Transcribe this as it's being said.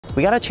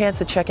we got a chance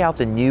to check out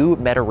the new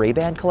Meta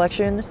Ray-Ban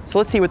collection, so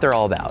let's see what they're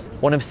all about.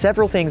 One of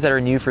several things that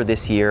are new for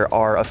this year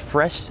are a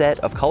fresh set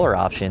of color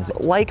options.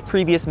 Like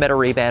previous Meta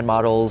Ray-Ban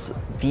models,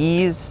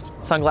 these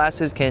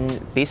sunglasses can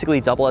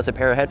basically double as a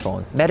pair of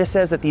headphones. Meta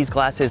says that these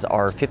glasses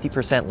are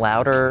 50%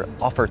 louder,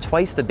 offer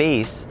twice the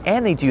bass,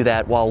 and they do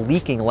that while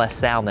leaking less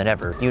sound than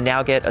ever. You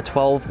now get a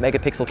 12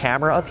 megapixel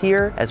camera up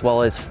here, as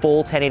well as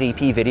full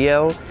 1080p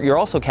video. You're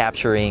also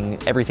capturing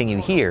everything you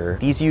hear.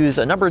 These use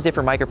a number of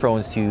different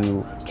microphones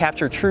to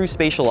capture true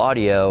spatial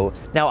audio.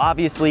 Now,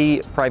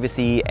 obviously,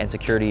 privacy and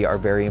security are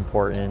very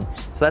important,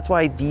 so that's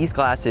why these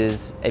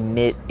glasses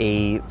emit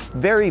a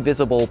very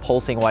visible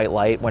pulsing white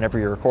light whenever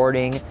you're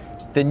recording.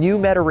 The new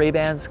Meta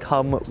Ray-Bans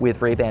come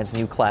with Ray-Ban's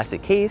new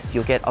classic case.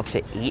 You'll get up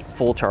to 8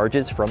 full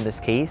charges from this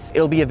case.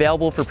 It'll be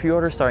available for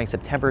pre-order starting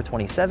September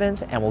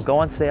 27th and will go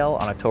on sale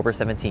on October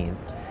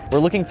 17th. We're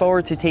looking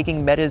forward to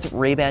taking Meta's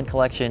Ray-Ban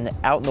collection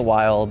out in the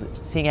wild,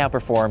 seeing how it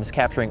performs,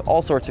 capturing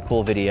all sorts of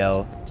cool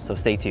video, so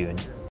stay tuned.